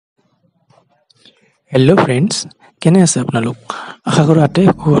Hello' friends, কেনে আছে আপোনালোক? আশা কৰোঁ আটাই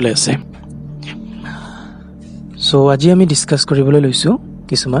ভালে আছে। আজি আমি ডিছকাছ কৰিবলৈ লৈছোঁ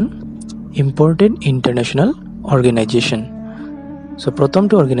কিছুমান ইম্পৰ্টেণ্ট ইণ্টাৰনেশ্যনেল অৰ্গেনাইজেশ্যন।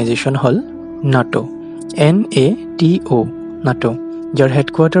 প্ৰথমটো অৰ্গেনাইজেশ্যন হ'ল NATO, NATO, NATO, যাৰ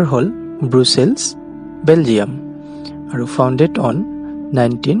হেডকোৱাৰ্টাৰ হ'ল ব্ৰুচেলছ, বেলজিয়াম, আৰু ফাউণ্ডেড অন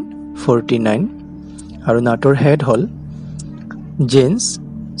 1949, আৰু নাটোৰ হেড হ'ল জেন্স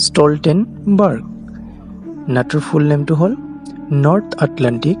ষ্টলটেনবাৰ্গ। নাটোৰ ফুল নেমটো হ'ল নৰ্থ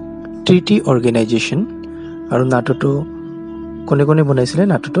আটলাণ্টিক ট্ৰিটি অৰ্গেনাইজেশ্যন, আৰু নাটোটো কোনে কোনে বনাইছিলে?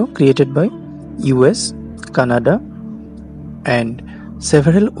 নাটোটো created by US, Canada and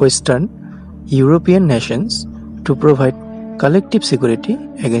several Western European nations to provide collective security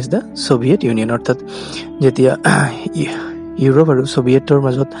against the Soviet Union। অৰ্থাৎ যেতিয়া ইউৰোপ আৰু ছভিয়েটৰ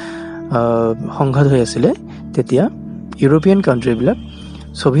মাজত সংঘাত হৈ আছিলে, তেতিয়া ইউৰোপিয়ান কাণ্ট্ৰিবিলাক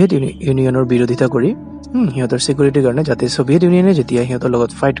ছভিয়েট ইউনিয়নৰ বিৰোধিতা কৰি সিহঁতৰ ছিকিউৰিটিৰ কাৰণে, যাতে ছভিয়েট ইউনিয়নে যেতিয়া সিহঁতৰ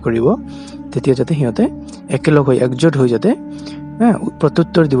লগত ফাইট কৰিব, তেতিয়া যাতে সিহঁতে একেলগ হৈ একজোট হৈ যাতে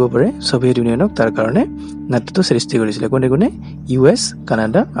প্ৰত্যুত্তৰ দিব পাৰে ছভিয়েট ইউনিয়নক, তাৰ কাৰণে নাটোটো সৃষ্টি কৰিছিলে। কোনে কোনে? US,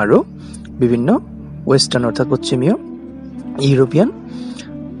 কানাডা আৰু বিভিন্ন ৱেষ্টাৰ্ণ অৰ্থাৎ পশ্চিমীয় ইউৰোপিয়ান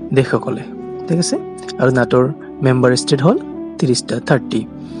দেশসকলে। ঠিক আছে। আৰু নাটোৰ মেম্বাৰ ষ্টেট হ'ল 30।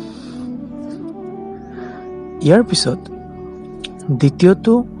 ইয়াৰ পিছত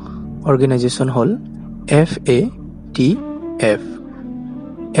দ্বিতীয়টো অৰ্গেনাইজেশ্যন হ'ল FATF।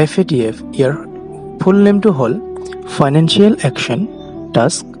 ইয়াৰ ফুল নেমটো হ'ল ফাইনেন্সিয়েল একশ্যন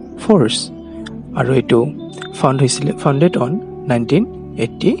টাস্ক ফ'ৰ্চ, আৰু এইটো founded on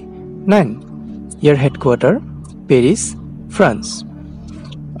 1989। Year headquarter Paris, France,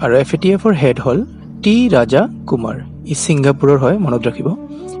 আৰু FATFৰ হেড হ'ল টি ৰাজা কুমাৰ। ই ছিংগাপুৰৰ হয়, মনত ৰাখিব।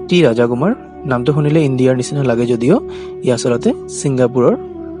 টি ৰাজা কুমাৰ নামটো শুনিলে ইণ্ডিয়াৰ নিচিনা লাগে, যদিও ই আচলতে ছিংগাপুৰৰ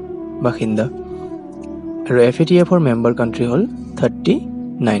বাসিন্দা। আৰু FATFৰ মেম্বাৰ কাণ্ট্ৰি হ'ল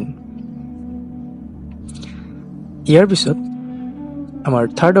 39। ইয়াৰ পিছত আমাৰ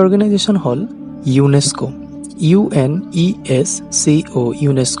থাৰ্ড অৰ্গেনাইজেশ্যন হ'ল UNESCO, UNESCO,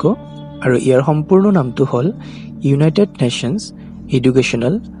 UNESCO, আৰু ইয়াৰ সম্পূৰ্ণ নামটো হ'ল United nations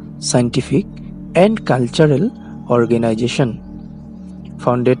educational, scientific and cultural organisation,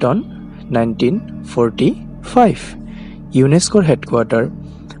 founded on 1945। ইউনেস্কোৰ headquarter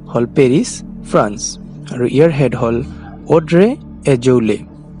হ'ল পেৰিছ, ফ্ৰান্স, আৰু ইয়াৰ হেড হ'ল অড্ৰে এজৌলে।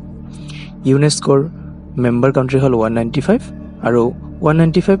 ইউনেস্কোৰ মেম্বাৰ কাণ্ট্ৰি হ'ল 195, আৰু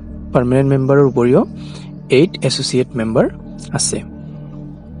 195 পাৰ্মানেণ্ট মেম্বাৰৰ উপৰিও 8 এছ'চিয়েট মেম্বাৰ আছে।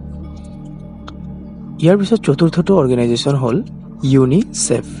 ইয়াৰ পিছত চতুৰ্থটো অৰ্গেনাইজেশ্যন হ'ল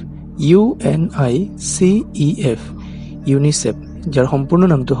UNICEF, UNICEF, ইউনিচেফ, যাৰ সম্পূৰ্ণ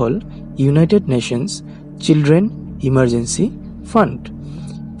নামটো হ'ল United nations children emergency fund,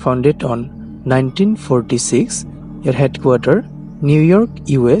 founded on 1946। Year headquarter New York,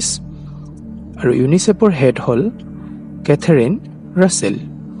 US, আৰু ইউনিচেফৰ হেড হ'ল কেথেৰিন ৰাছেল।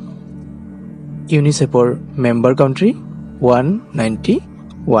 ইউনিচেফৰ মেম্বাৰ কাণ্ট্ৰি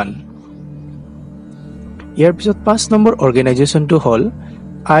 191। ইয়াৰ পিছত 5 নম্বৰ অৰ্গেনাইজেশ্যনটো হ'ল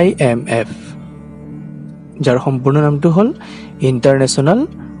IMF, যাৰ সম্পূৰ্ণ নামটো হ'ল international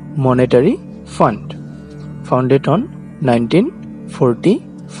মনেটাৰী fund, founded on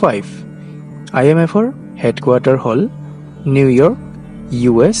 1945। IMFৰ headquarter হ'ল নিউয়ৰ্ক,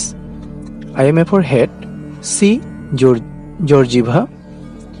 US। IMFৰ হেড চি জৰ্জিভা,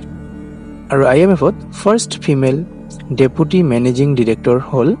 আৰু IMFত first female deputy managing director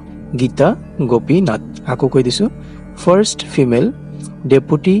হ'ল গীতা গোপীনাথ। আকৌ কৈ দিছোঁ, first female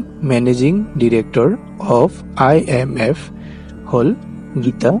deputy managing director of IMF হ'ল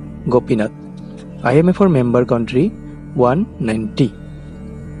গীতা গোপীনাথ। IMFৰ member country 190।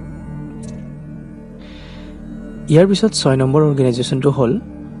 ইয়াৰ পিছত 6 নম্বৰ অৰ্গেনাইজেশ্যনটো হ'ল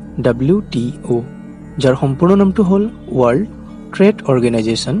WTO, যাৰ সম্পূৰ্ণ নামটো হ'ল ৱৰ্ল্ড ট্ৰেড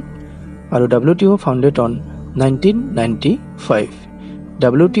অৰ্গেনাইজেশ্যন, আৰু WTO ফাউণ্ডেড অন 1995।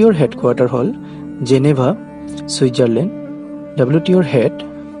 WTOৰ হেডকোৱাৰ্টাৰ হ'ল জেনেভা, ছুইজাৰলেণ্ড। WTOৰ হেড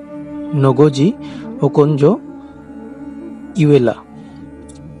নগজি অকঞ্জো ইৱেলা।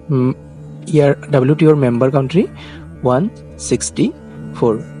 ইয়াৰ WTOৰ মেম্বাৰ কাণ্ট্ৰি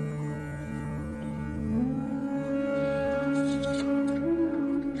 164।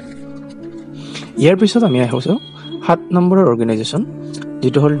 ইয়াৰ পিছত আমি আহিছোঁ 7 নম্বৰৰ অৰ্গেনাইজেশ্যন,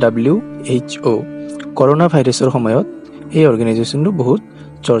 যিটো হ'ল WHO। কৰোণা ভাইৰাছৰ সময়ত এই অৰ্গেনাইজেশ্যনটো বহুত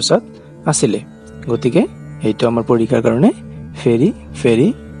চৰ্চাত আছিলে, গতিকে এইটো আমাৰ পৰীক্ষাৰ কাৰণে ভেৰি ভেৰি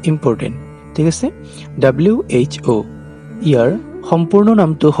ইম্পৰ্টেণ্ট। ঠিক আছে। WHO, ইয়াৰ সম্পূৰ্ণ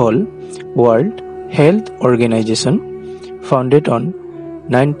নামটো হ'ল world health organisation, founded on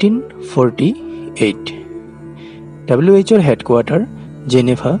 1948 68. WHO headquarter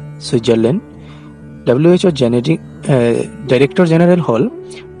Geneva সুইজাৰল্যান্ড. WHO director general hall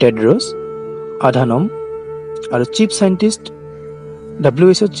টেড্ৰস Adhanom আৰু chief scientist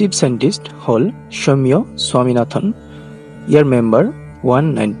WHO chief scientist hall Soumya Swaminathan. Year member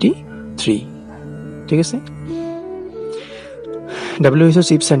 193. ঠিক আছে. WHO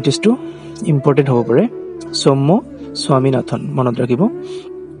চিফ সাইন্টিস্টটো ইম্পৰ্টেণ্ট হ'ব পাৰে, সৌম্য স্বামীনাথন, মনত ৰাখিব.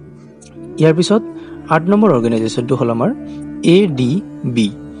 ইয়াৰ পিছত 8 নম্বৰ অৰ্গেনাইজেশ্যনটো হ'ল আমাৰ ADB,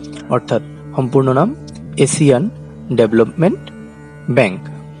 অৰ্থাৎ সম্পূৰ্ণ নাম Asian development bank,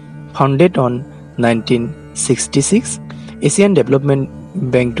 founded on 1966. Asian development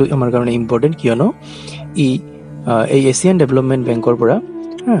বেংকটো আমাৰ কাৰণে ইম্পৰ্টেণ্ট, কিয়নো এই এছিয়ান ডেভেলপমেণ্ট বেংকৰ পৰা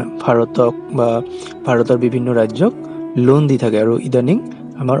ভাৰতক বা ভাৰতৰ বিভিন্ন ৰাজ্যক লোন দি থাকে আৰু ইদানিং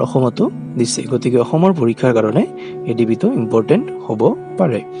আমাৰ অসমতো দিছে. গতিকে অসমৰ পৰীক্ষাৰ কাৰণে ADBটো ইম্পৰ্টেণ্ট হ'ব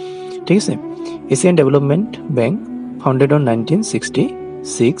পাৰে. ঠিক আছে. Asian development bank founded on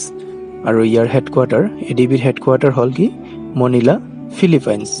 1966 আৰু ইয়াৰ হেডকোৱাৰ্টাৰ ADBৰ হেডকোৱাৰ্টাৰ হ'ল কি মনিলা,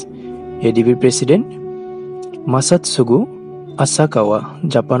 ফিলিপাইনছ. ADBৰ প্ৰেছিডেণ্ট মাছাটছুগু আছাকাৱা,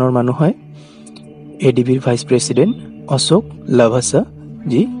 জাপানৰ মানুহ হয়. ADBৰ ভাইচ প্ৰেছিডেণ্ট অশোক লাভাছা,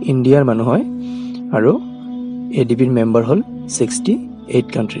 যি ইণ্ডিয়াৰ মানুহ হয়. আৰু ADBৰ মেম্বাৰ হ'ল 68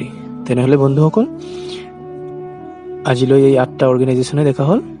 কাণ্ট্ৰি. তেনেহ'লে বন্ধুসকল, আজিলৈ এই 8টা অৰ্গেনাইজেশ্যনে দেখা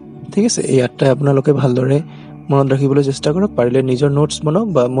হ'ল. ঠিক আছে. এই 8টাই আপোনালোকে ভালদৰে মনত ৰাখিবলৈ চেষ্টা কৰক. পাৰিলে নিজৰ নোটছ বনাওক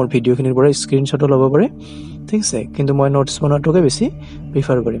বা মোৰ ভিডিঅ'খিনিৰ পৰা স্ক্ৰীনশ্বটো ল'ব পাৰে. ঠিক আছে. কিন্তু মই নোটছ বনোৱাটোকে বেছি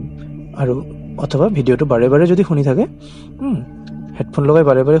প্ৰিফাৰ কৰিম. আৰু অথবা ভিডিঅ'টো বাৰে বাৰে যদি শুনি থাকে, হেডফোন লগাই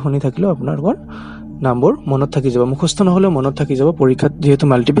বাৰে বাৰে শুনি থাকিলেও আপোনালোকৰ নামবোৰ মনত থাকি যাব. মুখস্থ নহ'লেও মনত থাকি যাব. পৰীক্ষাত যিহেতু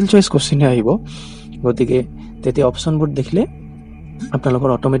মাল্টিপল চইচ কুৱেশ্যনহে আহিব, গতিকে তেতিয়া অপশ্যনবোৰ দেখিলে আপোনালোকৰ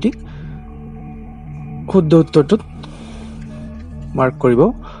অট'মেটিক শুদ্ধ উত্তৰটোত মাৰ্ক কৰিব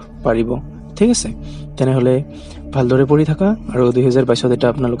পাৰিব. ঠিক আছে. তেনেহ'লে ভালদৰে পঢ়ি থাকা আৰু 2022 এটা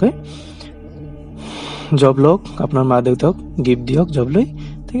আপোনালোকে জব লওক, আপোনাৰ মা দেউতাক গিফ্ট দিয়ক জব লৈ.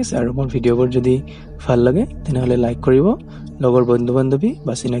 ঠিক আছে. আৰু মোৰ ভিডিঅ'বোৰ যদি ভাল লাগে তেনেহ'লে লাইক কৰিব, লগৰ বন্ধু বান্ধৱী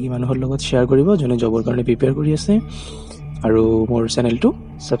বা চিনাকি মানুহৰ লগত শ্বেয়াৰ কৰিব যোনে জবৰ কাৰণে প্ৰিপেয়াৰ কৰি আছে, আৰু মোৰ চেনেলটো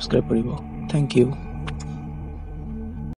ছাবস্ক্ৰাইব কৰিব. Thank U.